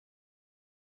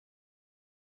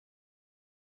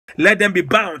Let them be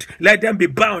bound. Let them be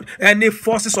bound. Any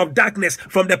forces of darkness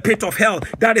from the pit of hell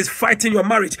that is fighting your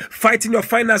marriage, fighting your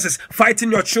finances,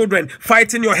 fighting your children,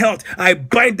 fighting your health, I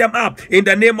bind them up in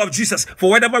the name of Jesus. For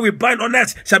whatever we bind on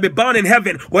earth shall be bound in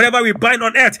heaven. Whatever we bind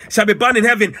on earth shall be bound in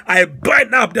heaven. I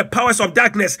bind up the powers of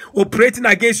darkness operating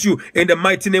against you in the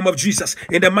mighty name of Jesus.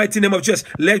 In the mighty name of Jesus,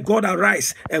 let God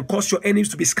arise and cause your enemies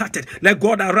to be scattered. Let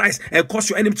God arise and cause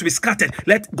your enemies to be scattered.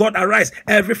 Let God arise.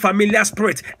 Every familiar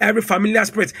spirit, every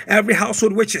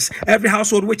household witches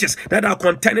that are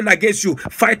contending against you,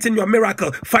 fighting your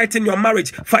miracle, fighting your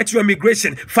marriage, fighting your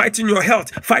immigration, fighting your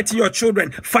health, fighting your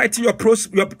children, fighting your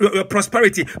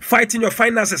prosperity, fighting your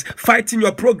finances, fighting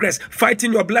your progress,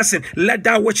 fighting your blessing. Let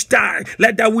that witch die.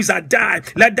 Let that wizard die.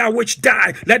 Let that witch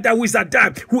die. Let that wizard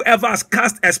die. Whoever has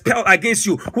cast a spell against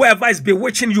you, whoever is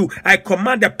bewitching you, I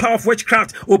command the power of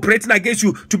witchcraft operating against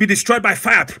you to be destroyed by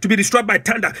fire, to be destroyed by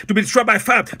thunder, to be destroyed by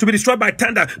fire, to be destroyed by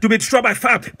thunder, to be destroyed by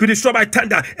fire, to be destroyed by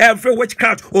thunder. Every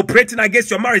witchcraft operating against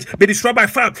your marriage, be destroyed by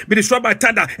fire, be destroyed by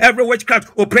thunder. Every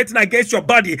witchcraft operating against your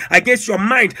body, against your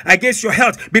mind, against your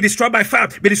health, be destroyed by fire,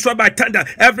 be destroyed by thunder.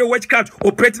 Every witchcraft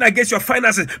operating against your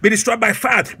finances, be destroyed by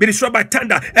fire, be destroyed by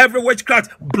thunder. Every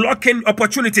witchcraft blocking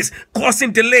opportunities,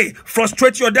 causing delay,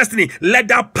 frustrate your destiny. Let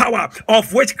that power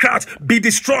of witchcraft be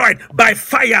destroyed by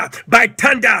fire, by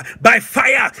thunder, by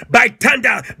fire, by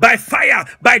thunder, by fire,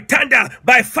 by thunder,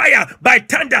 by fire, by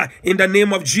thunder. In the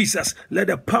name of Jesus, let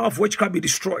the power of witchcraft be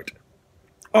destroyed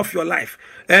of your life.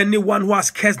 Anyone who has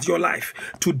cursed your life,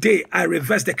 today I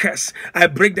reverse the curse. I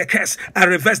break the curse. I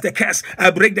reverse the curse.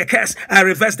 I break the curse. I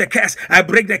reverse the curse. I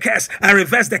break the curse. I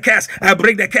reverse the curse. I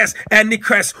break the curse. Any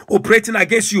curse operating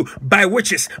against you by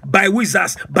witches, by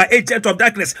wizards, by agents of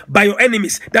darkness, by your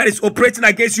enemies that is operating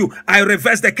against you, I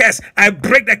reverse the curse. I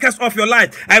break the curse of your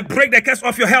life. I break the curse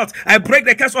of your health. I break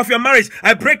the curse of your marriage.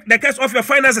 I break the curse of your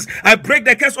finances. I break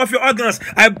the curse of your organs.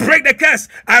 I break the curse.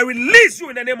 I release you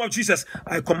in the name of Jesus.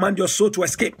 I command your soul to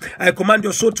escape. I command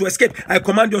your soul to escape. I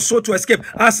command your soul to escape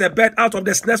as a bird out of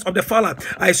the snares of the fowler.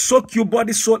 I soak you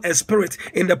body, soul, and spirit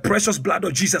in the precious blood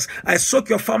of Jesus. I soak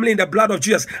your family in the blood of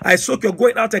Jesus. I soak your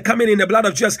going out and coming in the blood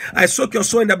of Jesus. I soak your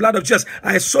soul in the blood of Jesus.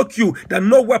 I soak you that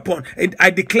no weapon, and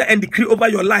I declare and decree over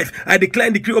your life. I declare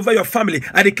and decree over your family.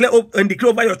 I declare and decree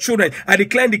over your children. I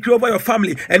declare and decree over your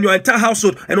family and your entire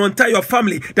household and your entire your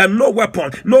family that no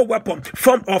weapon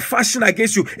formed or fashioned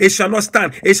against you, it shall not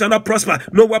stand. It shall not prosper.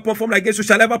 No weapon formed against you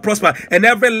shall ever prosper. And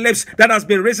every lips that has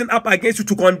been risen up against you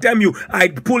to condemn you, I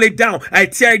pull it down. I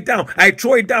tear it down. I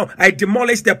throw it down. I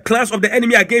demolish the plans of the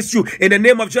enemy against you in the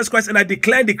name of Jesus Christ. And I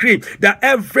declare and decree that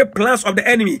every plans of the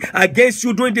enemy against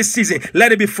you during this season,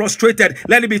 let it be frustrated.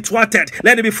 Let it be thwarted.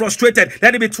 Let it be frustrated.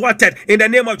 Let it be thwarted in the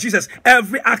name of Jesus.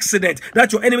 Every accident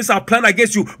that your enemies have planned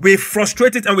against you, we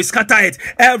frustrate it and we scatter it.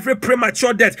 Every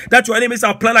premature death that your enemies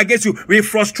have planned against you, we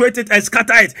frustrate it and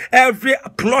scatter it. Every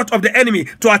plot of the enemy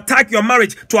to attack your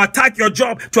marriage, to attack your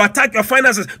job, to attack your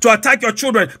finances, to attack your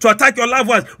children, to attack your loved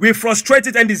ones, we frustrate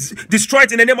it and destroy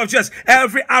it in the name of Jesus.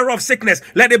 Every arrow of sickness,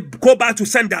 let it go back to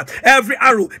sender. Every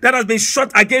arrow that has been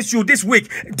shot against you this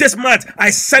week, this month,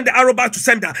 I send the arrow back to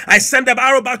sender. I send the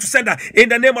arrow back to sender in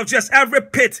the name of Jesus. Every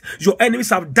pit your enemies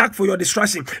have dug for your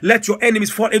destruction, let your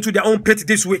enemies fall into their own pit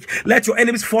this week. Let your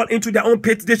enemies fall into their own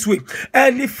pit this week.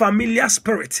 Any familiar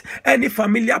spirit, any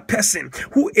familiar person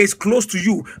who is close to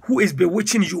you, who is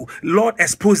bewitching you, Lord,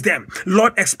 expose them.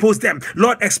 Lord, expose them.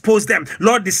 Lord, expose them.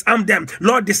 Lord, disarm them.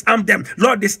 Lord, disarm them.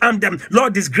 Lord, disarm them.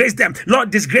 Lord, disgrace them.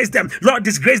 Lord, disgrace them. Lord,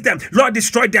 disgrace them. Lord,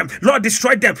 destroy them. Lord,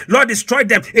 destroy them. Lord, destroy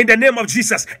them in the name of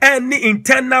Jesus. Any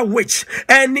internal witch,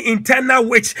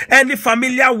 any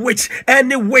familiar witch,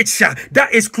 any witch that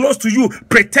is close to you,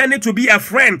 pretending to be a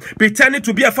friend, pretending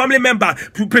to be a family member,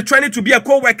 pretending to be a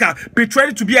co-worker,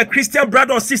 pretending to be a Christian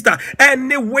brother or sister,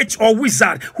 any witch or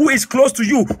wizard who is close to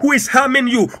you, who is harming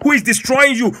you, who is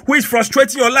destroying you, who is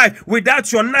frustrating your life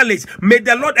without your knowledge, may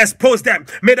the Lord expose them.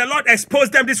 May the Lord expose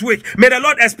them this week. May the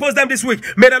Lord expose them this week.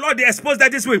 May the Lord expose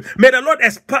them this week. May the Lord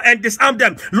and disarm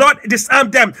them. Lord,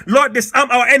 disarm them. Lord, disarm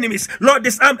our enemies. Lord,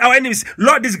 disarm our enemies.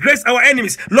 Lord, disgrace our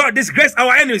enemies. Lord, disgrace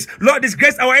our enemies. Lord,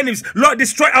 disgrace our enemies. Lord,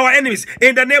 destroy our enemies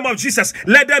in the name of Jesus.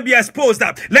 Let them be exposed.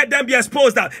 Let them be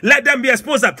exposed. Let them be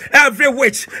exposed. Every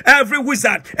witch, every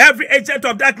wizard, every agent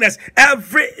of darkness,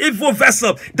 every evil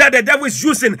vessel that the devil is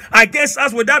using against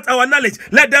us without our knowledge,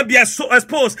 let them be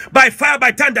exposed by fire,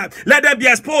 by thunder. Let them be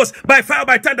exposed by fire,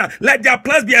 by thunder. Let their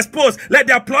plans be exposed. Let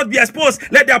their plot be exposed.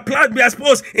 Let their plans be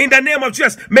exposed in the name of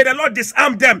Jesus. May the Lord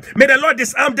disarm them. May the Lord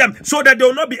disarm them so that they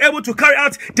will not be able to carry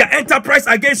out their enterprise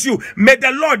against you. May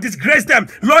the Lord disgrace them.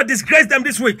 Lord, disgrace them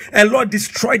this week. And Lord,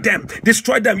 destroy them.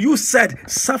 Destroy them. You said,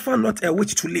 suffer not a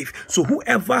witch to live. So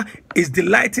whoever is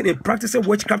delighting in practicing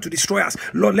witchcraft to destroy us,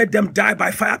 Lord, let them die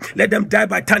by fire. Let them die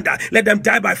by thunder. Let them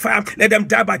die by fire. Let them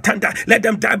die by thunder. Let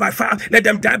them die by fire. Let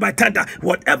them die by thunder.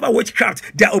 Whatever witchcraft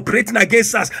they are operating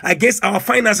against us, against our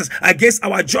finances, against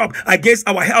our job, against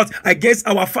our health, against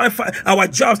our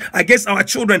jobs, against our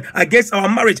children, against our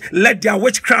marriage, let their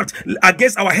witchcraft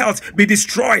against our health be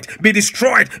destroyed, be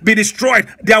destroyed, be destroyed.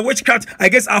 Their witchcraft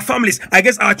against our families,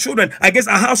 against our children, against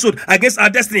our household, against our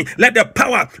destiny. Let the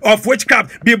power of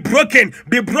witchcraft be broken,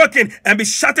 and be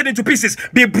shattered into pieces.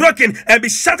 Be broken and be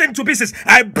shattered into pieces.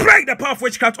 I break the power of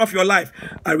witchcraft off your life.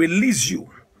 I release you.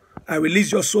 I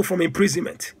release your soul from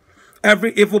imprisonment.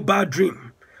 Every evil bad dream,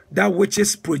 that which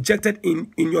is projected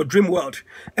in your dream world,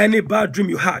 any bad dream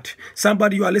you had,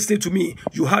 somebody, you are listening to me,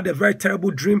 you had a very terrible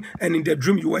dream, and in the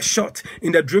dream you were shot.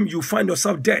 In the dream you find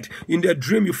yourself dead. In the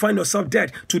dream you find yourself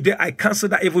dead. Today I cancel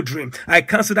that evil dream. I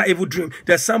cancel that evil dream.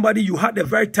 There's somebody, you had a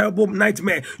very terrible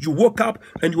nightmare. You woke up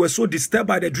and you were so disturbed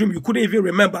by the dream you couldn't even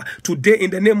remember. Today,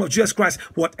 in the name of Jesus Christ,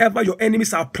 whatever your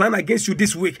enemies are planning against you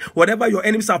this week, whatever your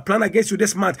enemies are planning against you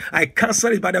this month, I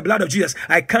cancel it by the blood of Jesus.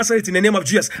 I cancel it in the name of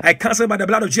Jesus. I cancel it by the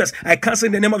blood of Jesus. I cancel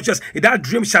in the name of Jesus. That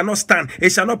dream shall not stand.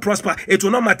 It shall not prosper. It will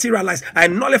not materialize. I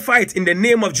nullify it in the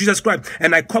name of Jesus Christ.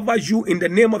 And I cover you in the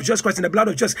name of Jesus Christ, in the blood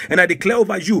of Jesus. And I declare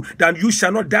over you that you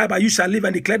shall not die, but you shall live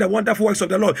and declare the wonderful works of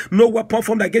the Lord. No weapon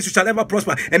formed against you shall ever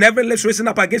prosper. And every lips raising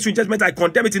up against you in judgment, I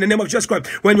condemn it in the name of Jesus Christ.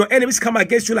 When your enemies come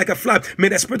against you like a flood, may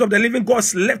the Spirit of the living God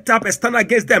lift up and stand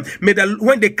against them.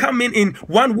 When they come in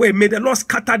one way, may the Lord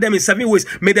scatter them in 7 ways.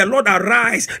 May the Lord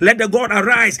arise. Let the God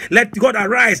arise. Let God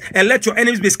arise and let your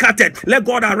enemies be scattered. Let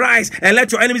God arise and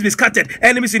let your enemies be scattered.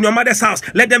 Enemies in your mother's house,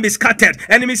 let them be scattered.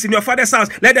 Enemies in your father's house,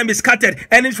 let them be scattered.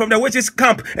 Enemies from the witches'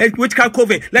 camp, witchcraft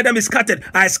coven, let them be scattered.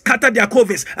 I scatter their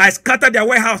covens. I scatter their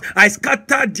warehouse. I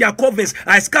scatter their covens.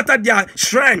 I scatter their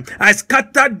shrine. I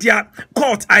scatter their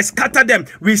court. I scatter them.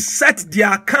 We set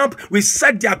their camp. We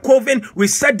set their coven. We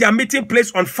set their meeting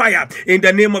place on fire in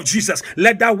the name of Jesus.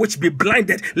 Let that witch be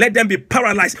blinded. Let them be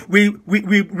paralyzed. We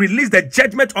release the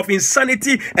judgment of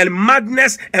insanity and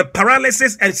madness and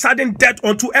paralysis and sudden death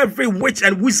unto every witch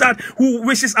and wizard who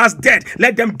wishes us dead.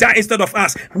 Let them die instead of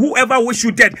us. Whoever wish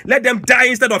you dead, let them die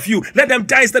instead of you. Let them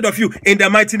die instead of you in the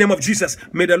mighty name of Jesus.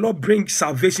 May the Lord bring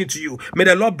salvation to you. May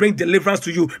the Lord bring deliverance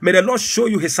to you. May the Lord show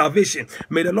you his salvation.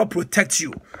 May the Lord protect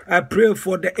you. I pray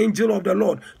for the angel of the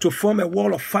Lord to form a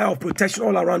wall of fire of protection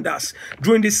all around us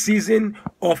during this season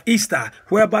of Easter,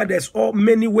 whereby there's all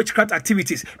many witchcraft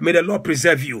activities. May the Lord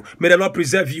preserve you. May the Lord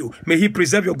preserve you. May he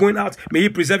preserve your going out. May he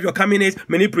preserve your coming in.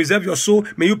 May he preserve your soul.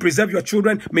 May you preserve your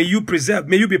children. May you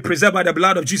be preserved by the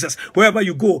blood of Jesus. Wherever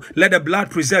you go, let the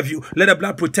blood preserve you. Let the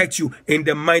blood protect you in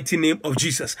the mighty name of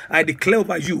Jesus. I declare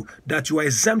over you that you are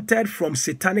exempted from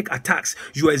satanic attacks.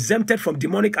 You are exempted from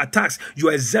demonic attacks. You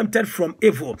are exempted from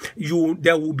evil.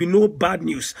 There will be no bad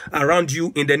news around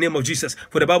you in the name of Jesus.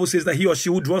 For the Bible says that he or she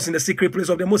who dwells in the secret place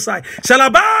of the Most High shall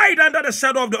abide under the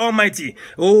shadow of the Almighty.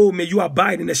 Oh, may you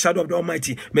abide in the shadow of the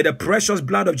Almighty. May the precious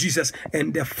blood of Jesus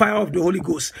and the fire of the Holy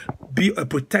Ghost be a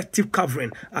protective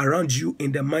covering around you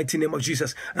in the mighty name of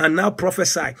Jesus. And now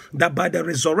prophesy that by the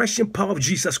resurrection power of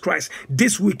Jesus Christ,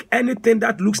 this week, anything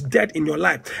that looks dead in your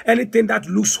life, anything that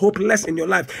looks hopeless in your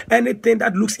life, anything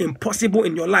that looks impossible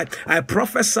in your life, I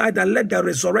prophesy that let the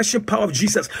resurrection power of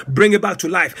Jesus bring it back to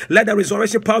life. Let the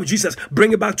resurrection power of Jesus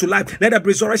bring it back to life. Let the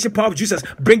resurrection power of Jesus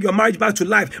bring your marriage back to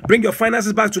life, bring your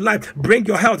finances back to life, bring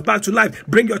your health back to life,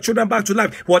 bring your children back to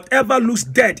life. Whatever looks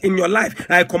dead in your life,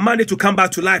 I command it to come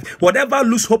back to life. Whatever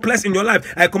looks hopeless in your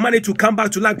life, I command it to come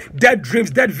back to life. Dead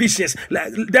dreams, dead visions,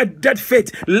 dead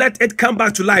faith, let it come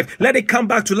back to life. Let it come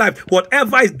back to life.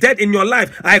 Whatever is dead in your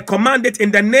life, I command it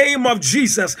in the name of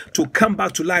Jesus to come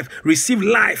back to life. Receive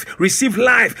life, receive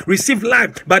life, receive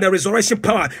life by the resurrection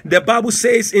power. The Bible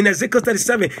says in Ezekiel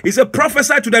 37, it said,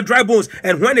 prophesy to the dry bones.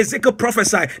 And when Ezekiel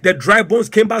prophesied, the dry bones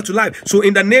came back to life. So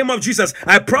in the name of Jesus,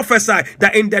 I prophesy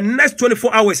that in the next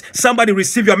 24 hours, somebody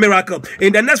receive your miracle. miracle.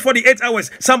 In the next 48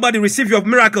 hours, somebody receive your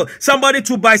miracle. Somebody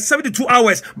to by 72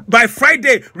 hours, by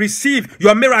Friday, receive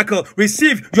your miracle.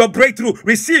 Receive your breakthrough.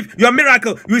 Receive your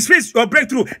miracle. Receive your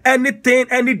breakthrough. Anything,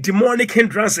 any demonic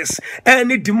hindrances,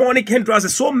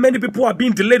 so many people are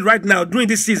being delayed right now during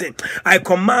this season. I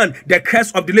command the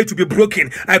curse of delay to be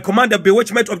broken. I command the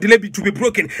bewitchment of delay to be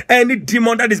broken. Any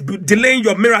demon that is delaying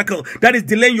your miracle, that is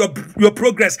delaying your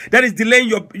progress, that is delaying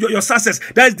your success,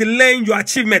 that is delaying your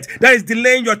achievement, that is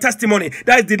delaying your testimony,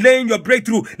 that is delaying your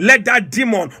breakthrough, let that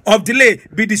demon of delay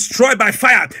be destroyed by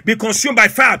fire, be consumed by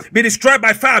fire, be destroyed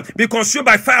by fire, be consumed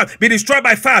by fire, be destroyed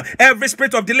by fire. Every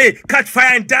spirit of delay, catch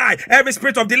fire and die. Every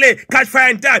spirit of delay, catch fire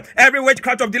and die. Every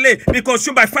witchcraft of delay, be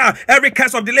consumed by fire. Every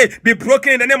curse of delay, be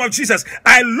broken in the name of Jesus.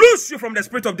 I loose you from the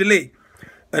spirit of delay.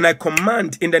 And I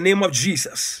command in the name of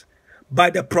Jesus, by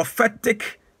the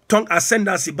prophetic tongue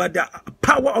ascendancy, by the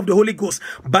power of the Holy Ghost,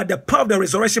 by the power of the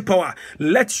resurrection power,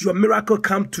 let your miracle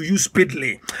come to you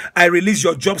speedily. I release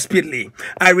your job speedily.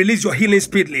 I release your healing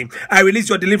speedily. I release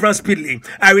your deliverance speedily.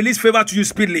 I release favor to you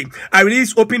speedily. I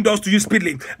release open doors to you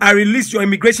speedily. I release your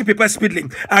immigration papers speedily.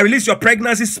 I release your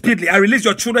pregnancy speedily. I release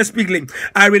your children speedily.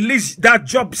 I release that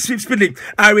job speedily.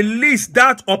 I release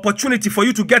that opportunity for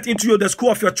you to get into the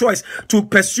school of your choice, to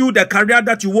pursue the career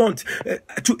that you want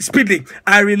to speedily.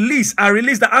 I release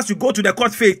that as you go to the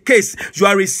court case, you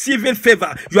are receiving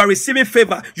favor. You are receiving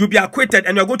favor. You'll be acquitted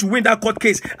and you're going to win that court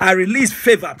case. I release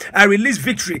favor. I release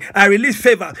victory. I release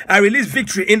favor. I release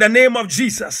victory in the name of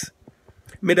Jesus.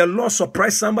 May the Lord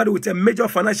surprise somebody with a major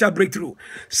financial breakthrough.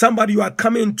 Somebody you are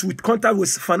coming into contact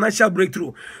with financial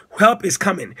breakthrough. Help is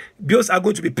coming. Bills are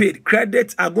going to be paid.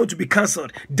 Credits are going to be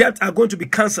cancelled. Debt are going to be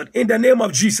cancelled. In the name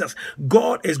of Jesus,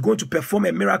 God is going to perform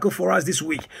a miracle for us this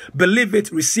week. Believe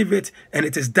it, receive it, and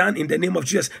it is done in the name of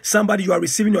Jesus. Somebody, you are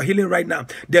receiving your healing right now.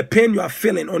 The pain you are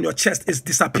feeling on your chest is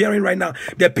disappearing right now.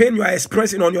 The pain you are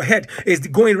experiencing on your head is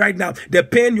going right now. The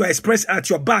pain you are experiencing at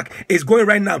your back is going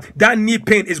right now. That knee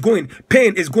pain is going.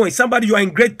 Pain is going. Somebody, you are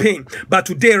in great pain, but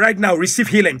today, right now, receive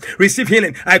healing. Receive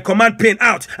healing. I command pain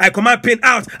out. I command pain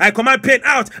out. I command pain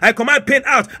out. I command pain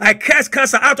out. I curse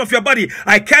cancer out of your body.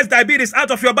 I curse diabetes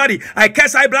out of your body. I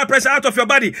curse high blood pressure out of your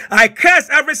body. I curse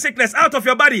every sickness out of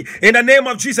your body. In the name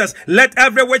of Jesus, let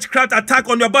every witchcraft attack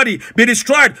on your body be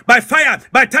destroyed by fire,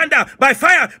 by thunder, by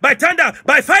fire, by thunder,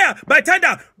 by fire, by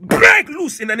thunder. Break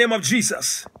loose in the name of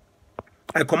Jesus.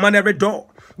 I command every door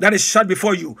that is shut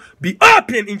before you be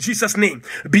open in Jesus' name.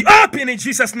 Be open in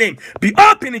Jesus' name. Be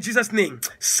open in Jesus' name.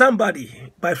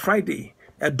 Somebody, by Friday,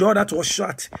 a door that was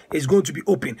shut is going to be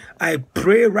open. I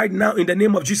pray right now in the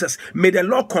name of Jesus. May the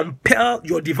Lord compel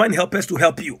your divine helpers to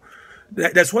help you.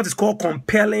 That's what is called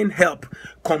compelling help.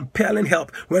 Compelling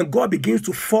help. When God begins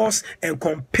to force and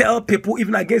compel people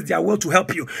even against their will to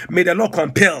help you, may the Lord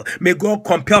compel. May God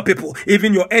compel people,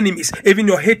 even your enemies, even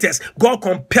your haters. God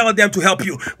compel them to help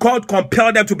you. God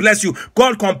compel them to bless you.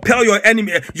 God compel your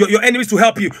enemies to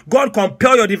help you. God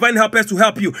compel your divine helpers to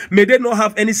help you. May they not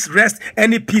have any rest,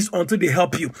 any peace until they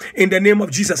help you. In the name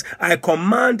of Jesus, I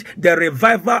command the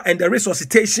revival and the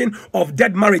resuscitation of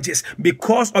dead marriages.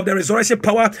 Because of the resurrection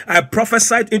power, I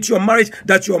prophesied into your marriage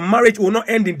that your marriage will not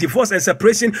end in divorce and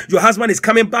separation. Your husband is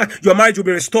coming back, your marriage will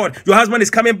be restored. Your husband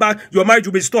is coming back, your marriage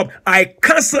will be restored. I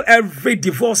cancel every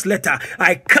divorce letter.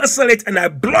 I cancel it and I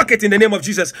block it in the name of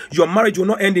Jesus. Your marriage will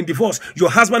not end in divorce.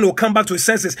 Your husband will come back to his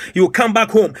senses. He will come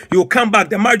back home. He will come back.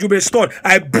 The marriage will be restored.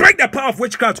 I break the power of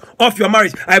witchcraft off your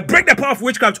marriage. I break the power of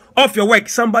witchcraft off your work.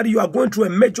 Somebody, you are going through a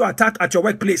major attack at your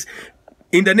workplace.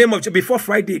 In the name of Jesus, before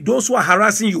Friday, those who are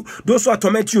harassing you, those who are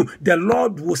tormenting you, the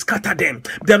Lord will scatter them.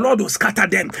 The Lord will scatter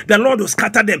them. The Lord will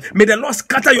scatter them. May the Lord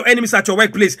scatter your enemies at your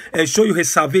workplace and show you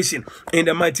his salvation. In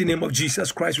the mighty name of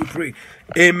Jesus Christ, we pray.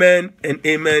 Amen and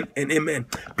amen and amen.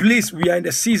 Please, we are in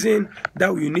the season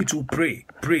that we need to pray.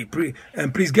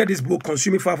 And please get this book,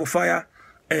 Consuming Fire for Fire,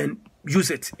 and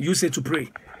use it. Use it to pray.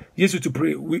 Use it to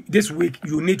pray. This week,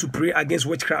 you need to pray against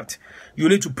witchcraft. You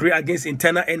need to pray against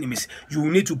internal enemies.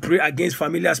 You need to pray against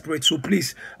familiar spirits. So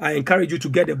please, I encourage you to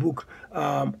get the book,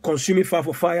 Consuming Fire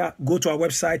for Fire. Go to our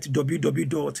website,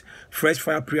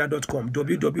 www.freshfireprayer.com,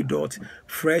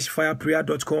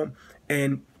 www.freshfireprayer.com,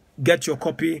 and get your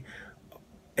copy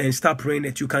and start praying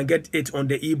it. You can get it on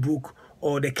the ebook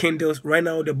or the Kindles. Right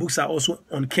now, the books are also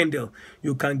on Kindle.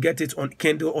 You can get it on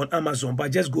Kindle on Amazon,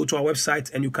 but just go to our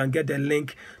website and you can get the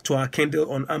link to our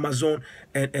Kindle on Amazon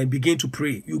and begin to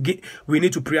pray. We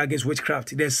need to pray against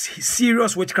witchcraft. There's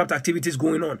serious witchcraft activities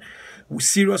going on.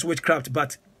 Serious witchcraft,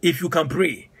 but if you can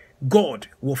pray, God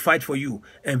will fight for you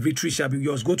and victory shall be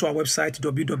yours. Go to our website,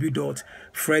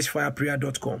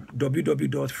 www.freshfireprayer.com,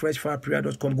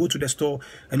 www.freshfireprayer.com. Go to the store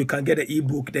and you can get the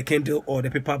ebook, the Kindle, or the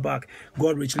paperback.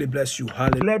 God richly bless you.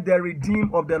 Hallelujah. Let the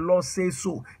redeemed of the Lord say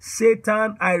so.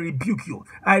 Satan, I rebuke you.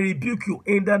 I rebuke you.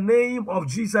 In the name of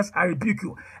Jesus, I rebuke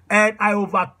you. And I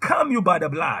overcome you by the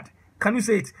blood. Can you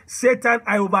say it? Satan,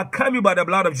 I overcome you by the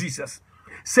blood of Jesus.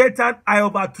 Satan, I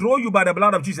overthrow you by the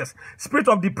blood of Jesus. Spirit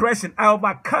of depression, I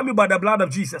overcome you by the blood of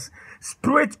Jesus.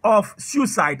 Spirit of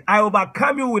suicide, I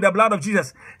overcome you with the blood of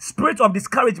Jesus. Spirit of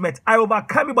discouragement, I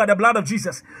overcome you by the blood of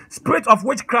Jesus. Spirit of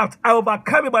witchcraft, I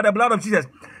overcome you by the blood of Jesus.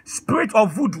 Spirit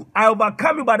of voodoo, I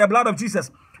overcome you by the blood of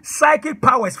Jesus. Psychic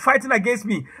powers fighting against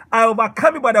me, I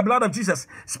overcome you by the blood of Jesus.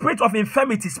 Spirit of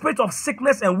infirmity, spirit of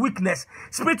sickness and weakness,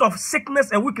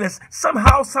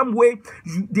 somehow, some way,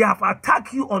 they have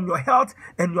attacked you on your health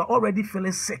and you're already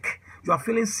feeling sick. You are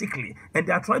feeling sickly and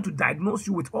they are trying to diagnose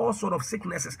you with all sorts of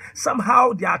sicknesses.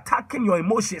 Somehow they are attacking your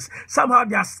emotions. Somehow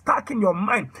they are attacking your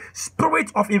mind.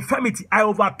 Spirit of infirmity, I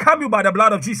overcome you by the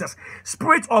blood of Jesus.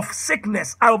 Spirit of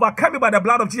sickness, I overcome you by the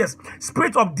blood of Jesus.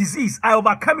 Spirit of disease, I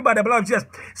overcome you by the blood of Jesus.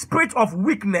 Spirit of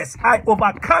weakness, I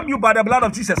overcome you by the blood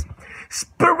of Jesus.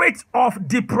 Spirit of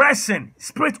depression,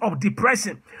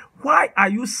 why are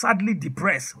you sadly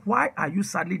depressed? Why are you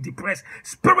sadly depressed?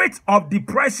 Spirit of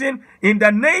depression, in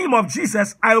the name of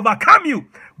Jesus, I overcome you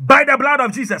by the blood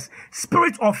of Jesus.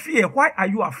 Spirit of fear, why are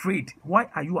you afraid?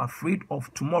 Why are you afraid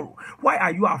of tomorrow? Why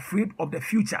are you afraid of the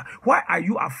future? Why are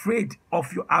you afraid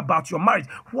of about your marriage?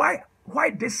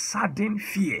 Why this sudden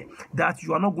fear that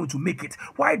you are not going to make it?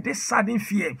 Why this sudden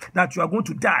fear that you are going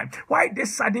to die? Why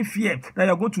this sudden fear that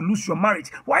you are going to lose your marriage?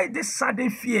 Why this sudden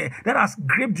fear that has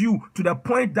gripped you to the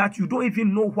point that you don't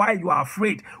even know why you are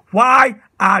afraid? Why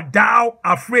art thou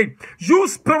afraid? You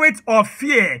spirit of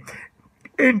fear,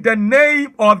 in the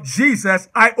name of Jesus,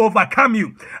 I overcome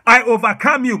you. I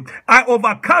overcome you. I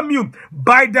overcome you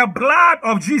by the blood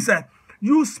of Jesus.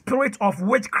 You spirit of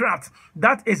witchcraft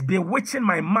that is bewitching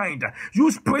my mind. You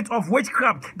spirit of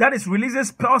witchcraft that is releasing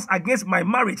spells against my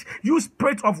marriage. You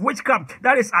spirit of witchcraft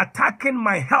that is attacking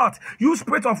my health. You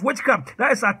spirit of witchcraft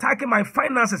that is attacking my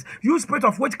finances. You spirit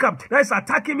of witchcraft that is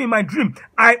attacking me in my dream.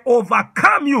 I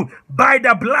overcome you by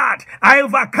the blood. I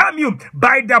overcome you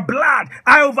by the blood.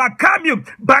 I overcome you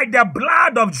by the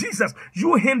blood of Jesus.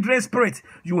 You hindering spirit.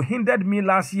 You hindered me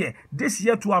last year. This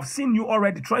year to have seen you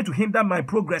already trying to hinder my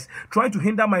progress, trying to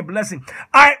hinder my blessing.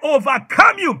 I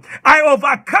overcome you. I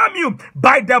overcome you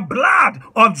by the blood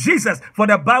of Jesus. For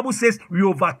the Bible says we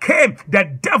overcame the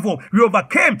devil, we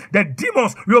overcame the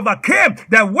demons, we overcame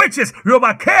the witches, we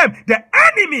overcame the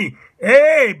enemy.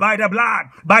 Hey, by the blood,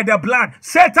 by the blood.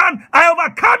 Satan, I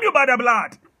overcome you by the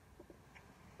blood.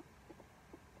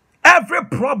 Every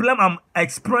problem I'm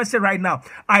experiencing right now,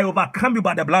 I overcome you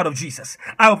by the blood of Jesus.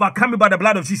 I overcome you by the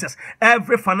blood of Jesus.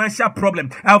 Every financial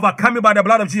problem, I overcome you by the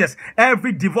blood of Jesus.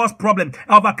 Every divorce problem,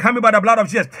 I overcome you by the blood of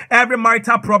Jesus. Every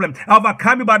marital problem, I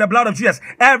overcome you by the blood of Jesus.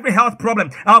 Every health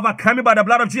problem, I overcome you by the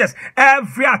blood of Jesus.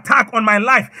 Every attack on my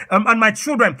life, on my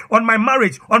children, on my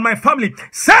marriage, on my family,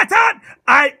 Satan,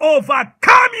 I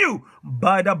overcome you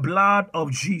by the blood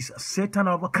of Jesus. Satan,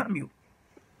 I overcome you.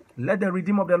 Let the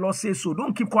redeemer of the Lord say so.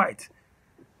 Don't keep quiet.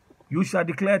 You shall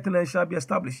declare it and it shall be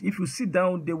established. If you sit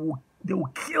down, they will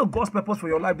kill God's purpose for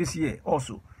your life this year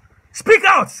also. Speak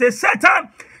out. Say, Satan,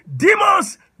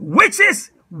 demons,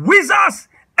 witches, wizards,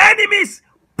 enemies,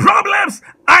 problems,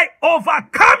 I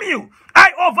overcome you.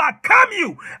 I overcome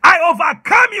you. I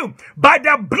overcome you. By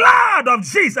the blood of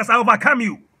Jesus, I overcome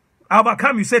you. I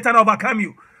overcome you. Satan, I overcome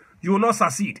you. You will not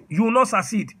succeed. You will not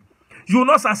succeed. You will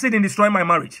not succeed in destroying my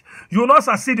marriage. You will not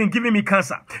succeed in giving me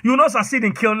cancer. You will not succeed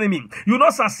in killing me. You will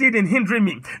not succeed in hindering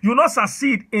me. You will not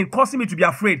succeed in causing me to be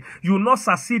afraid. You will not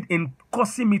succeed in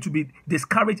causing me to be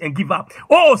discouraged and give up.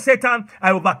 Oh, Satan,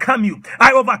 I overcome you.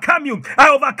 I overcome you. I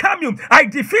overcome you. I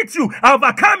defeat you. I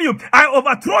overcome you. I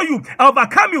overthrow you. I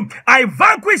overcome you. I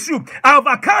vanquish you. I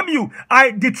overcome you.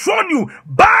 I dethrone you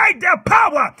by the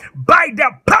power, by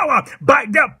the power, by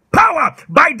the power,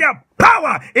 by the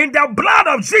power in the blood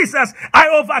of Jesus. I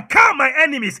overcome my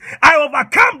enemies. I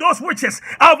overcome those witches.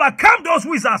 I overcome those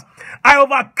wizards. I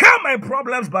overcome my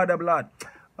problems by the blood.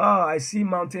 Oh, I see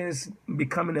mountains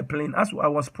becoming a plain. As I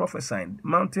was prophesying,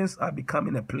 mountains are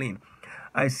becoming a plain.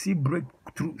 I see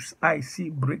breakthroughs. I see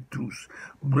breakthroughs.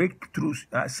 Breakthroughs.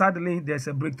 Suddenly, there's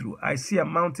a breakthrough. I see a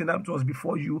mountain that was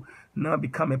before you now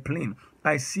become a plain.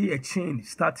 I see a chain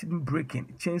starting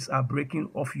breaking. Chains are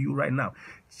breaking off you right now.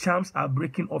 Charms are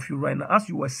breaking off you right now. As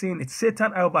you were saying it,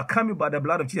 Satan, I overcome you by the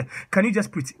blood of Jesus. Can you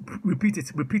just repeat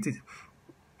it? Repeat it.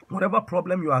 Whatever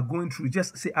problem you are going through,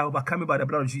 just say, I overcome you by the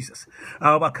blood of Jesus.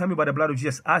 I overcome you by the blood of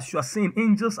Jesus. As you are saying,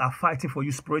 angels are fighting for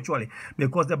you spiritually.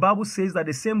 Because the Bible says that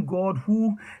the same God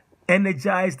who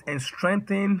energized and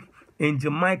strengthened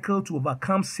Angel Michael to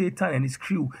overcome Satan and his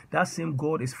crew, that same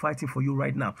God is fighting for you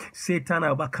right now. Satan, I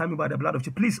overcome you by the blood of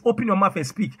Jesus. Please open your mouth and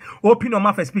speak. Open your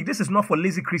mouth and speak. This is not for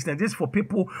lazy Christians. This is for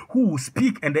people who will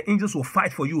speak and the angels will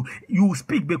fight for you. You will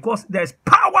speak because there's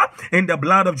power in the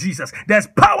blood of Jesus. There's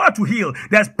power to heal.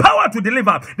 There's power to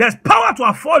deliver. There's power to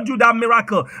afford you that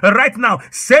miracle right now.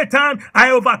 Satan,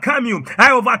 I overcome you.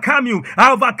 I overcome you.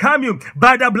 I overcome you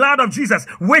by the blood of Jesus.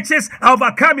 Witches, I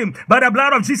overcome you by the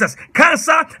blood of Jesus.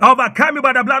 Cancer, I overcome you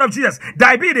by the blood of Jesus.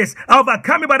 Diabetes, I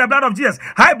overcome you by the blood of Jesus.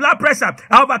 High blood pressure,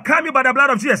 I overcome you by the blood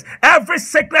of Jesus. Every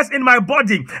sickness in my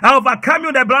body, I overcome you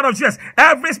in the blood of Jesus.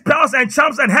 Every spells and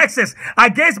charms and hexes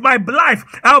against my life,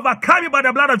 I overcome you by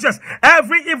the blood of Jesus.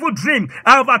 Every evil dream,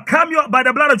 I overcome you by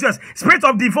the blood of Jesus. Spirit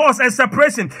of divorce and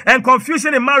separation and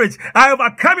confusion in marriage, I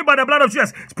overcome you by the blood of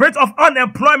Jesus. Spirit of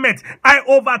unemployment, I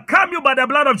overcome you by the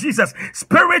blood of Jesus.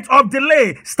 Spirit of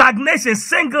delay, stagnation,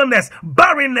 singleness,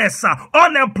 barrenness,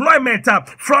 unemployment,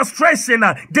 frustration,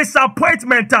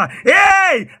 disappointment,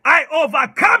 hey, I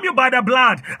overcome you by the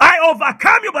blood. I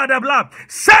overcome you by the blood.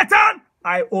 Satan,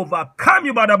 I overcome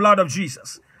you by the blood of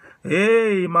Jesus.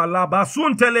 Hey,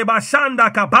 malabasunte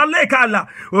bashanda kabalekala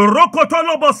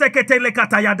rokotolobo seketele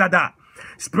katayadada.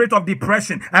 Spirit of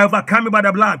depression, I overcome you by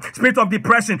the blood. Spirit of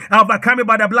depression, I overcome you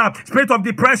by the blood. Spirit of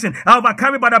depression, I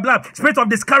overcome you by the blood. Spirit of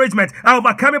discouragement, I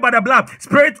overcome you by the blood.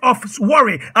 Spirit of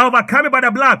worry, I overcome you by the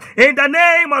blood. In the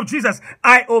name of Jesus,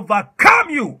 I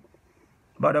overcome you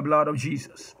by the blood of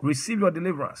Jesus. Receive your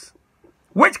deliverance.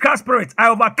 Witchcraft spirit, I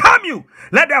overcome you.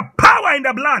 Let the power in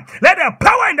the blood, let the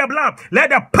power in the blood, let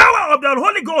the power of the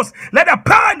Holy Ghost, let the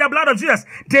power in the blood of Jesus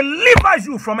deliver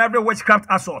you from every witchcraft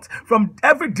assault, from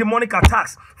every demonic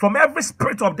attacks, from every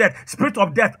spirit of death. Spirit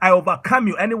of death, I overcome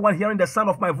you. Anyone hearing the sound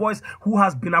of my voice who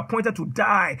has been appointed to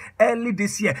die early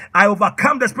this year, I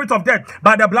overcome the spirit of death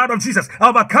by the blood of Jesus. I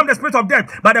overcome the spirit of death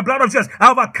by the blood of Jesus.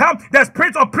 I overcome the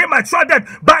spirit of premature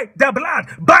death by the blood,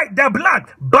 by the blood,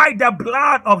 by the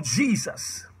blood of Jesus.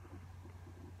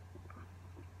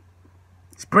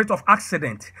 Spirit of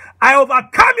accident, I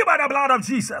overcome you by the blood of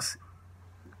Jesus.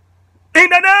 In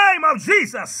the name of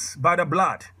Jesus, by the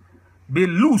blood, be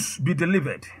loose, be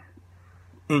delivered.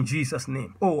 In Jesus'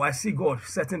 name. Oh, I see God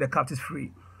setting the captives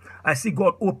free. I see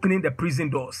God opening the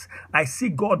prison doors. I see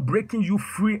God breaking you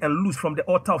free and loose from the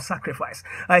altar of sacrifice.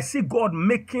 I see God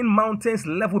making mountains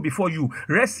level before you,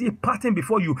 Red Sea parting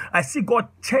before you. I see God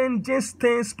changing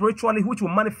things spiritually, which will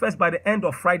manifest by the end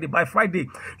of Friday. By Friday,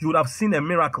 you would have seen a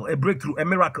miracle, a breakthrough, a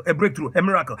miracle, a breakthrough, a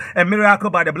miracle, a miracle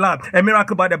by the blood, a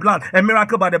miracle by the blood, a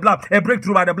miracle by the blood, a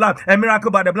breakthrough by the blood, a miracle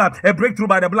by the blood, a breakthrough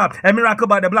by the blood, a miracle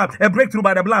by the blood, a breakthrough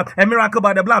by the blood, a miracle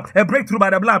by the blood, a breakthrough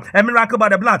by the blood, a miracle by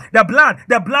the blood.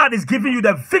 The blood is giving you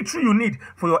the victory you need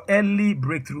for your early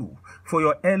breakthrough, for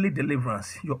your early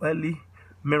deliverance, your early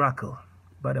miracle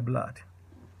by the blood.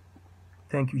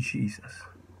 Thank you, Jesus.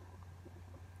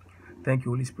 Thank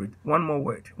you, Holy Spirit. One more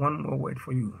word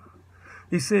for you.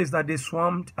 It says that they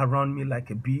swarmed around me like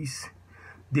a beast.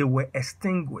 They were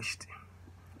extinguished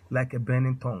like a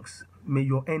burning tongues. May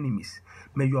your enemies,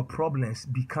 may your problems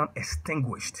become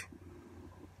extinguished.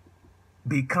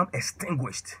 Become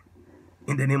extinguished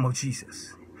in the name of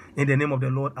Jesus. In the name of the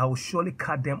Lord, I will surely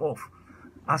cut them off.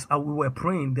 As we were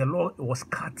praying, the Lord was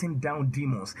cutting down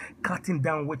demons, cutting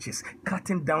down witches,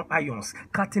 cutting down irons,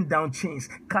 cutting down chains,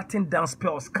 cutting down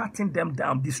spells, cutting them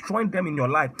down, destroying them in your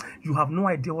life. You have no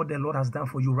idea what the Lord has done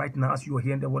for you right now as you are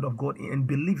hearing the word of God and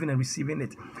believing and receiving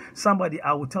it. Somebody,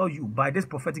 I will tell you, by this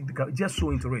prophetic declaration, just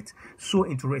sow into it. Sow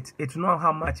into it. It's not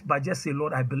how much, but just say,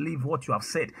 Lord, I believe what you have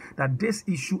said, that this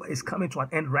issue is coming to an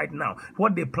end right now.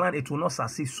 What they plan, it will not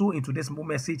succeed. Sow into this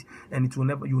message and it will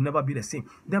never, you will never be the same.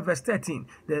 Then verse 13.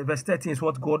 The verse 13 is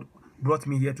what God brought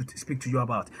me here to speak to you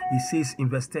about. He says in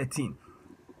verse 13,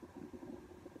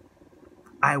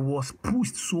 I was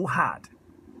pushed so hard.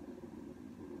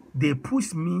 They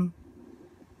pushed me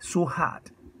so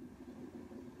hard.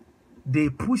 They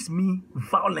pushed me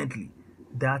violently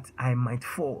that I might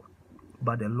fall,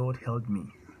 but the Lord held me.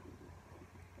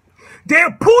 They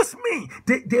push me.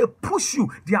 They push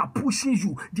you. They are pushing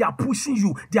you. They are pushing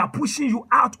you. They are pushing you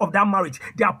out of that marriage.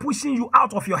 They are pushing you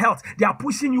out of your health. They are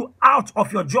pushing you out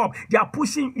of your job. They are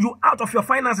pushing you out of your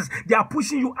finances. They are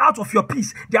pushing you out of your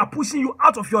peace. They are pushing you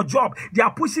out of your job. They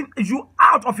are pushing you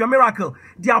out of your miracle.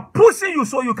 They are pushing you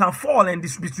so you can fall and be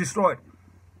destroyed.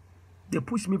 They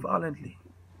push me violently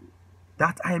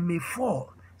that I may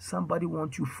fall. Somebody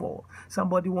wants you to fall.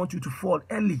 Somebody wants you to fall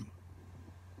early.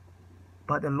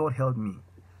 But the Lord held me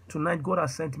Tonight, God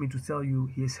has sent me to tell you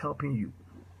He is helping you.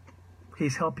 He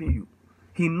is helping you.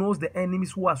 He knows the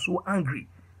enemies who are so angry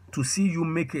to see you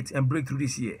make it and break through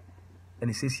this year. And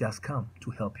He says He has come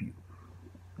to help you.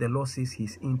 The Lord says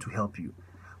He's in to help you.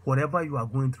 Whatever you are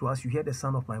going through, as you hear the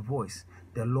sound of my voice,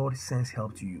 the Lord sends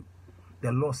help to you.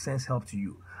 The Lord sends help to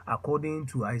you. According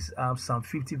to Psalm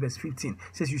 50 verse 15,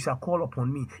 says, you shall call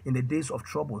upon me in the days of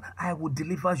trouble. I will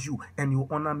deliver you and you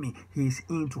honor me. He is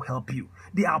in to help you.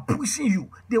 They are pushing you.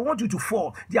 They want you to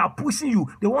fall. They are pushing you.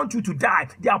 They want you to die.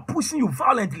 They are pushing you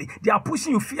violently. They are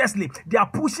pushing you fiercely. They are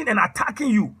pushing and attacking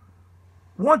you,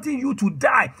 wanting you to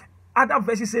die. Other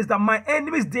verses says that my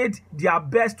enemies did their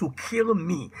best to kill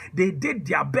me. They did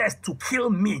their best to kill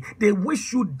me. They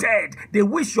wish you dead. They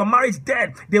wish your marriage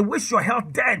dead. They wish your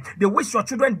health dead. They wish your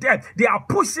children dead. They are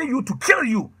pushing you to kill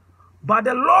you. But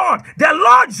the Lord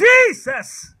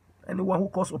Jesus, anyone who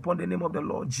calls upon the name of the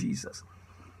Lord Jesus,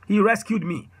 He rescued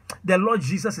me. The Lord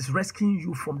Jesus is rescuing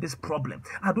you from this problem.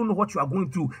 I don't know what you are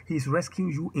going through. He is rescuing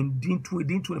you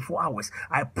within 24 hours.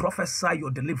 I prophesy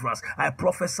your deliverance. I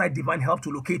prophesy divine help to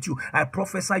locate you. I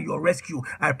prophesy your rescue.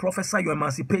 I prophesy your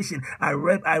emancipation.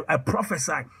 I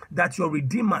prophesy that your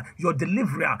Redeemer, your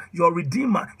Deliverer, your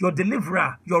Redeemer, your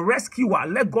Deliverer, your Rescuer,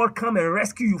 let God come and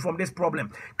rescue you from this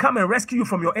problem. Come and rescue you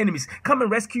from your enemies. Come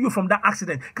and rescue you from that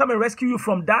accident. Come and rescue you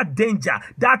from that danger,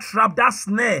 that trap, that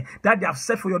snare that they have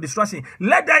set for your destruction.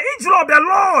 Let the angel of the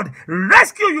Lord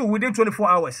rescue you within 24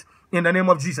 hours. In the name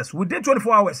of Jesus, within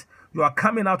 24 hours, you are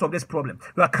coming out of this problem.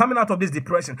 You are coming out of this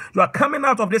depression. You are coming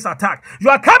out of this attack. You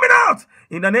are coming out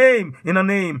in the name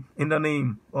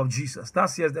of Jesus. That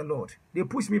says the Lord. They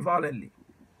pushed me violently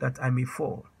that I may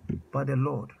fall, but the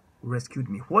Lord rescued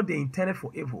me. What they intended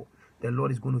for evil, the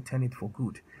Lord is going to turn it for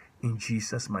good. In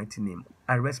Jesus' mighty name,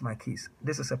 I rest my case.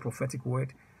 This is a prophetic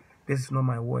word. This is not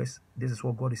my voice. This is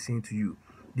what God is saying to you.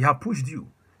 They have pushed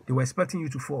you. They were expecting you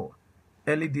to fall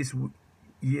early this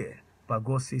year, but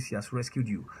God says He has rescued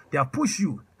you. They have pushed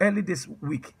you early this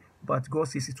week, but God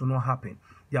says it will not happen.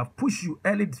 They have pushed you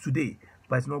early today,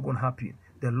 but it's not going to happen.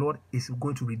 The Lord is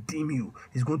going to redeem you.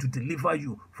 He's going to deliver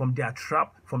you from their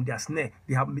trap, from their snare.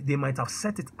 They might have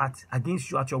set it against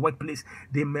you at your workplace.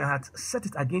 They may have set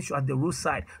it against you at the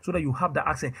roadside so that you have the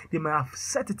accident. They may have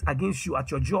set it against you at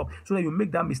your job so that you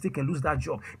make that mistake and lose that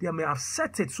job. They may have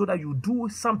set it so that you do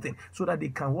something so that they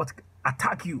can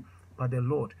attack you. But the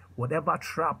Lord, whatever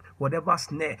trap, whatever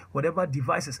snare, whatever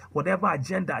devices, whatever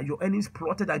agenda your enemies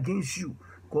plotted against you,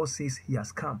 God says He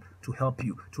has come to help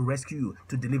you, to rescue you,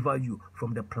 to deliver you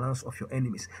from the plans of your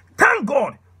enemies. Thank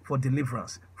God for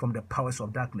deliverance from the powers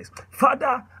of darkness.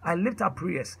 Father, I lift up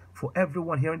prayers for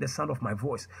everyone hearing the sound of my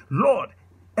voice. Lord,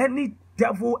 any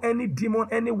devil, any demon,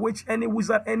 any witch, any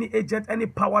wizard, any agent, any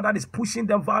power that is pushing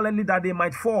them violently that they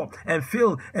might fall and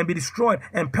fail and be destroyed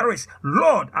and perish,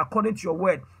 Lord, according to your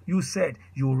word, you said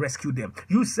you will rescue them.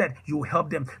 You said you will help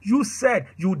them. You said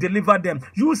you will deliver them.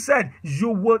 You said you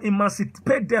will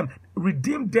emancipate them,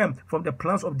 redeem them from the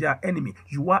plans of their enemy.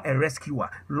 You are a rescuer.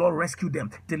 Lord, rescue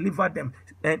them, deliver them,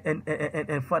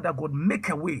 and Father God, make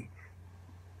a way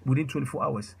within 24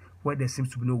 hours where there seems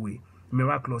to be no way,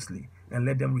 miraculously, and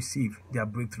let them receive their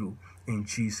breakthrough. In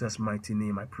Jesus' mighty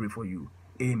name, I pray for you.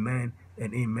 Amen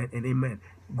and amen and amen.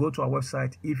 Go to our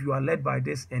website if you are led by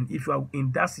this, and if you are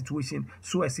in that situation,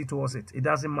 sow a seed towards it. It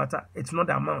doesn't matter. It's not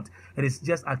the amount. It is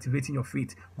just activating your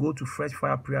faith. Go to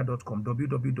freshfireprayer.com,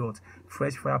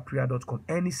 www.freshfireprayer.com.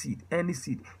 Any seed.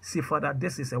 Say, Father,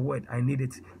 this is a word. I need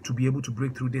it to be able to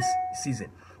break through this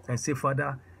season. And say,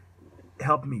 Father,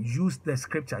 help me. Use the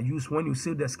scripture. When you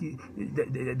say the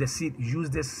seed, use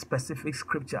this specific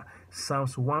scripture.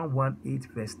 Psalms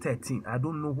 118 verse 13. I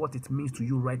don't know what it means to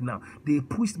you right now. They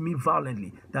pushed me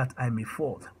violently that I may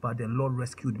fall, but the Lord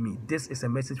rescued me. This is a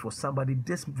message for somebody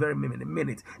this very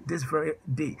minute, this very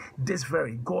day,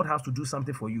 God has to do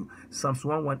something for you. Psalms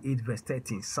 118 verse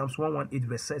 13. Psalms 118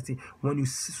 verse 13. When you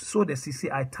sow the seed, say,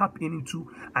 I tap into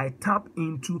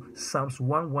Psalms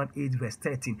 118 verse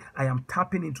 13. I am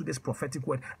tapping into this prophetic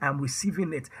word. I am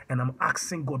receiving it, and I'm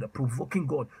asking God, provoking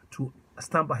God to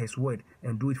stand by His word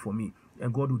and do it for me,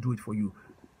 and God will do it for you.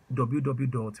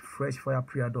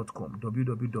 www.freshfireprayer.com,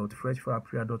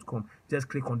 www.freshfireprayer.com. Just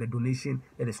click on the donation.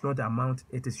 It is not the amount,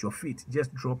 it is your faith.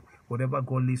 Just drop whatever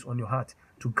God lays on your heart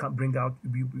to bring out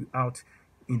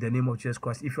in the name of Jesus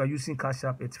Christ. If you are using Cash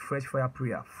App, it's Fresh Fire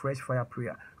Prayer, Fresh Fire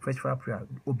Prayer, Fresh Fire Prayer.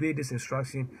 Obey this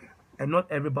instruction. And not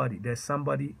everybody. There's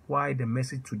somebody why the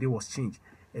message today was changed.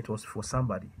 It was for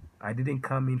somebody. I didn't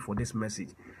come in for this message,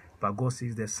 but God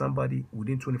says there's somebody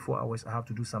within 24 hours. I have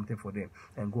to do something for them,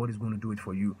 and God is going to do it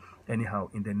for you anyhow,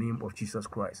 in the name of Jesus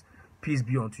Christ. Peace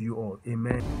be unto you all.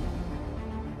 Amen.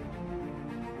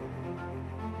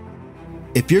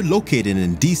 A If you're located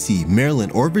in DC,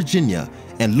 Maryland, or Virginia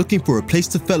and looking for a place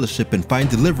to fellowship and find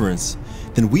deliverance,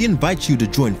 then we invite you to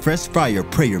join Fresh Fire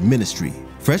Prayer Ministry.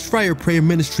 Fresh Fire Prayer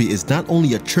Ministry is not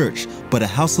only a church, but a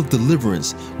house of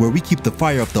deliverance where we keep the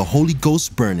fire of the Holy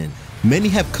Ghost burning. Many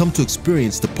have come to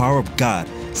experience the power of God,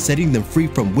 setting them free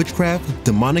from witchcraft,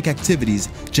 demonic activities,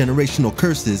 generational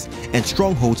curses, and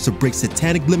strongholds to break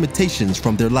satanic limitations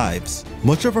from their lives.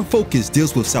 Much of our focus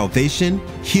deals with salvation,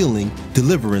 healing,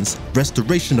 deliverance,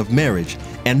 restoration of marriage,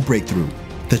 and breakthrough.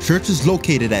 The church is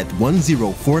located at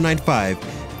 10495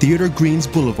 Theater Greens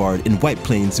Boulevard in White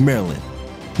Plains, Maryland.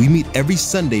 We meet every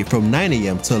Sunday from 9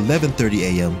 a.m. to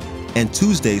 11:30 a.m. and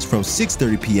Tuesdays from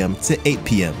 6:30 p.m. to 8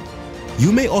 p.m.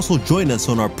 You may also join us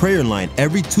on our prayer line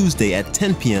every Tuesday at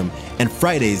 10 p.m. and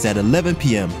Fridays at 11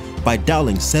 p.m. by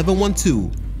dialing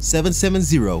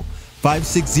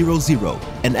 712-770-5600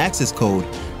 and access code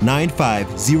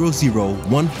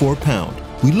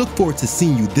 950014#. We look forward to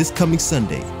seeing you this coming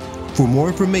Sunday. For more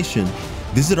information,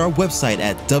 visit our website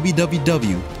at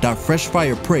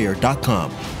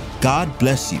www.freshfireprayer.com. God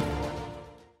bless you.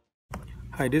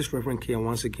 Hi, this is Reverend K, and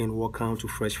once again, welcome to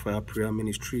Fresh Fire Prayer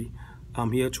Ministry.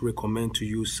 I'm here to recommend to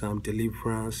you some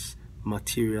deliverance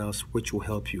materials which will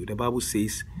help you. The Bible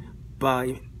says,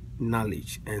 buy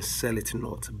knowledge and sell it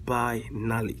not. Buy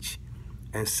knowledge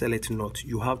and sell it not.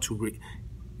 You have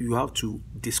to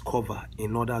discover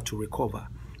in order to recover.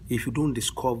 If you don't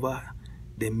discover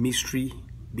the mystery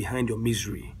behind your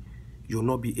misery, you'll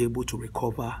not be able to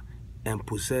recover and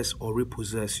possess or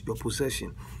repossess your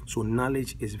possession. So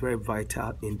knowledge is very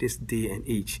vital in this day and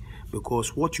age,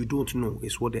 because what you don't know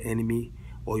is what the enemy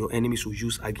or your enemies will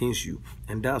use against you.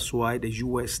 And that's why the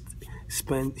US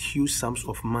spend huge sums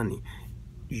of money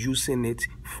using it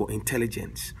for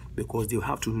intelligence, because they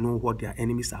have to know what their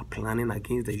enemies are planning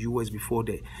against the US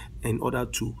in order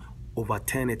to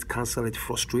overturn it, cancel it,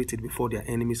 frustrate it before their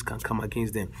enemies can come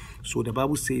against them. So the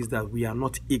Bible says that we are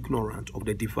not ignorant of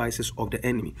the devices of the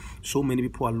enemy. So many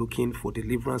people are looking for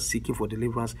deliverance, seeking for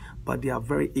deliverance, but they are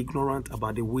very ignorant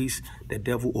about the ways the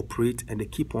devil operates, and they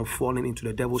keep on falling into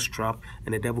the devil's trap,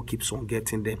 and the devil keeps on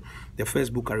getting them. The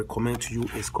first book I recommend to you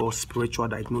is called Spiritual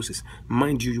Diagnosis.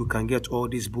 Mind you, you can get all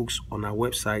these books on our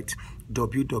website,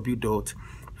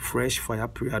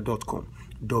 www.freshfireprayer.com.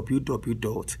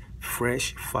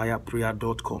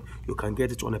 www.freshfireprayer.com. You can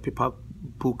get it on a paper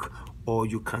book, or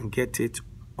you can get it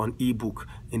on ebook.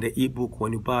 In the ebook,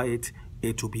 when you buy it,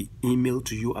 it will be emailed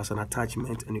to you as an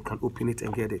attachment, and you can open it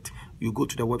and get it. You go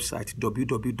to the website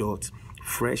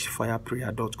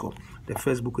www.freshfireprayer.com. The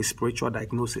first book is Spiritual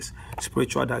Diagnosis.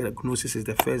 Spiritual Diagnosis is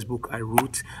the first book I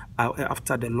wrote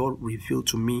after the Lord revealed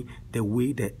to me the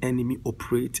way the enemy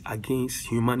operates against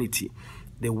humanity,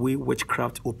 the way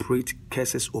witchcraft operate,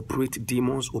 curses operate,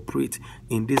 demons operate.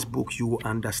 In this book, you will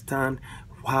understand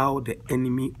how the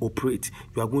enemy operates.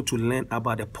 You are going to learn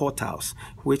about the portals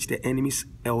which the enemies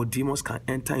or demons can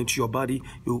enter into your body.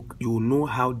 You know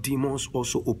how demons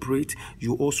also operate.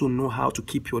 You also know how to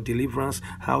keep your deliverance,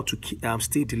 how to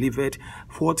stay delivered,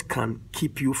 what can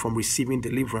keep you from receiving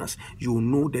deliverance. You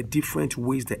know the different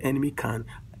ways the enemy can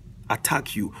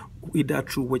attack you, either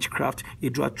through witchcraft,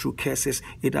 either through curses,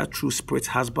 either through spirit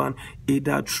husband,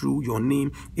 either through your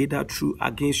name, either through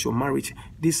against your marriage.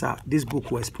 This book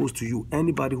will expose to you.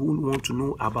 Anybody who wants to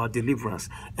know about deliverance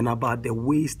and about the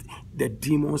ways the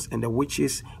demons and the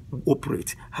witches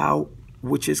operate, how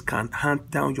witches can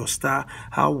hunt down your star,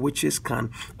 how witches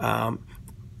can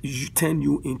turn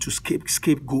you into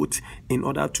scapegoat in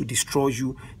order to destroy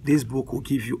you. This book will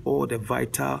give you all the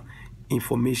vital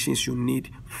information you need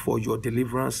for your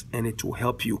deliverance, and it will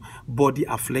help you. Body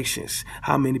afflictions,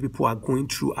 how many people are going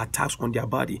through attacks on their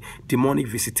body, demonic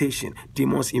visitation,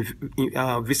 demons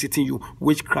visiting you,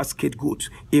 witchcraft, scapegoats,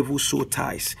 evil soul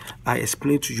ties. I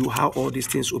explained to you how all these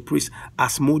things operate.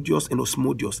 Asmodeus and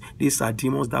Osmodeus, these are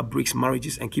demons that breaks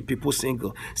marriages and keep people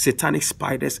single. Satanic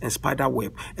spiders and spider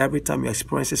web, every time you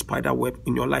experience a spider web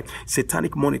in your life.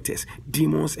 Satanic monitors,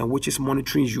 demons and witches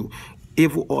monitoring you.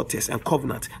 Evil altars and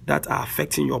covenants that are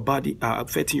affecting your body,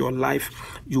 affecting your life.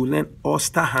 You learn all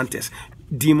star hunters,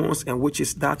 demons and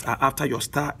witches that are after your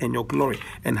star and your glory,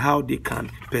 and how they can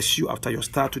pursue after your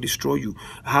star to destroy you.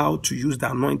 How to use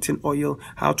the anointing oil,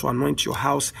 how to anoint your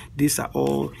house. These are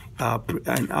all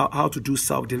and how to do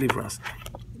self-deliverance.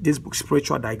 This book,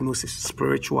 Spiritual Diagnosis.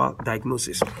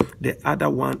 The other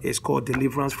one is called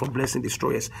Deliverance from Blessing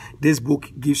Destroyers. This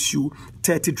book gives you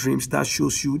 30 dreams that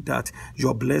shows you that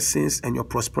your blessings and your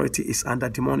prosperity is under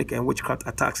demonic and witchcraft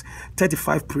attacks.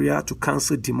 35 prayer to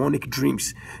cancel demonic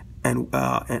dreams and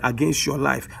against your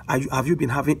life. Have you been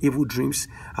having evil dreams?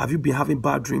 Have you been having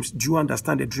bad dreams? Do you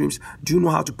understand the dreams? Do you know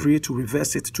how to pray to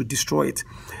reverse it, to destroy it?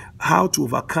 how to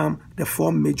overcome the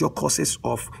 4 major causes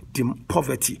of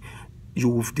poverty. You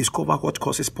will discover what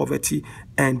causes poverty,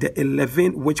 and the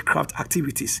 11 witchcraft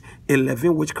activities.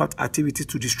 11 witchcraft activities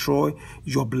to destroy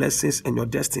your blessings and your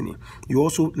destiny. You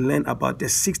also learn about the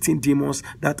 16 demons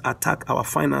that attack our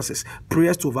finances.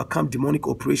 Prayers to overcome demonic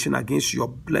operation against your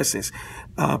blessings.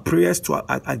 Prayers to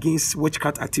against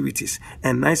witchcraft activities,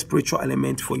 and 9 spiritual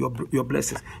elements for your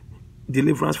blessings.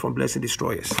 Deliverance from blessing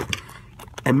destroyers.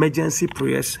 Emergency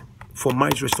prayers for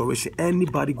marriage restoration.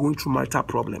 Anybody going through marital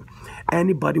problem,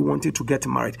 anybody wanting to get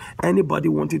married, anybody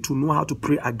wanting to know how to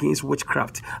pray against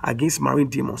witchcraft, against marine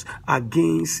demons,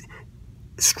 against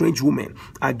strange women,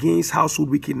 against household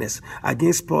wickedness,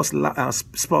 against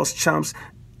spouse charms,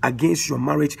 against your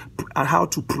marriage, and how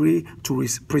to pray to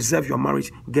preserve your marriage,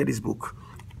 get this book,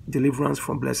 Deliverance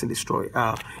from Blessing Destroy.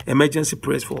 Emergency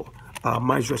prayers for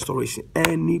marriage restoration.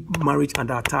 Any marriage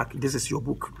under attack, this is your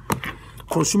book.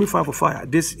 Consuming Fire for Fire.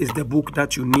 This is the book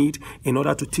that you need in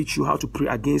order to teach you how to pray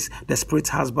against the spirit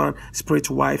husband, spirit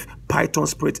wife, python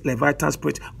spirit, leviathan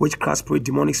spirit, witchcraft spirit,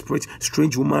 demonic spirit,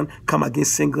 strange woman, come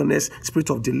against singleness, spirit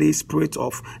of delay, spirit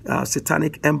of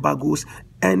satanic embargoes,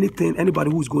 anything,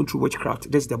 anybody who is going through witchcraft.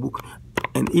 This is the book.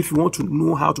 And if you want to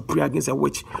know how to pray against a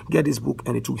witch, get this book,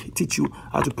 and it will teach you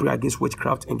how to pray against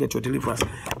witchcraft and get your deliverance.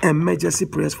 Emergency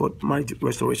prayers for marriage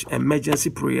restoration. Emergency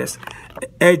prayers.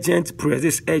 Urgent prayers.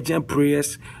 This urgent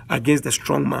prayers against the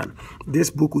strong man. This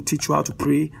book will teach you how to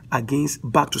pray against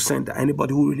back to sender.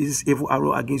 Anybody who releases evil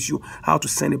arrow against you, how to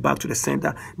send it back to the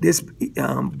sender. This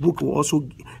book will also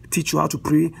teach you how to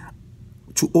pray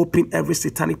to open every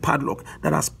satanic padlock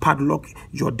that has padlocked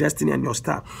your destiny and your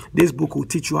star. This book will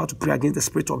teach you how to pray against the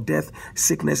spirit of death,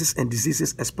 sicknesses, and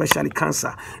diseases, especially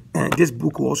cancer. And this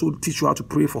book will also teach you how to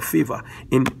pray for favor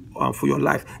in for your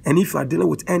life. And if you are dealing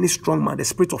with any strong man, the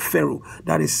spirit of Pharaoh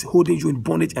that is holding you in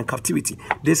bondage and captivity,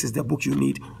 this is the book you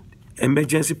need.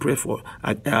 Emergency prayer for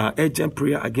urgent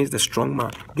prayer against the strong man.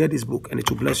 Get this book and it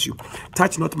will bless you.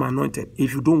 Touch Not My Anointed.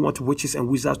 If you don't want witches and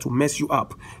wizards to mess you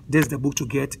up, this is the book to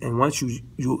get. And once you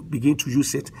begin to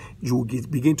use it, you will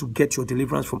begin to get your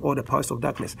deliverance from all the powers of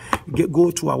darkness. Go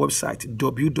to our website,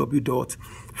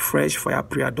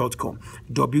 www.freshfireprayer.com.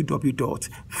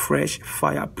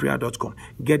 www.freshfireprayer.com.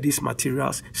 Get these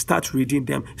materials. Start reading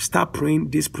them. Start praying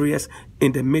these prayers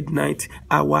in the midnight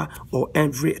hour or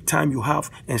every time you have,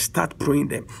 and start praying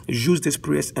them. Use these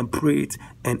prayers and pray it,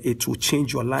 and it will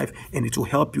change your life, and it will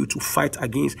help you to fight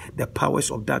against the powers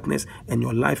of darkness, and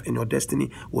your life and your destiny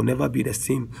will never be the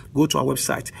same. Go to our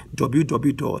website,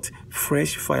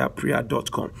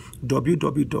 www.freshfireprayer.com.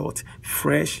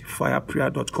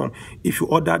 www.freshfireprayer.com. If you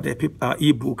order the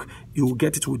ebook, you will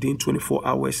get it within 24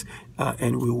 hours,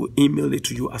 and we will email it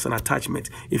to you as an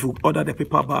attachment. If you order the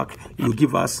paperback, you will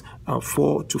give us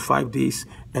 4 to 5 days,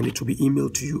 and it will be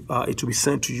emailed to you. It will be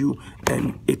sent to you,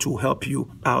 and it will help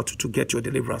you out to get your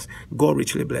deliverance. God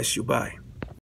richly bless you. Bye.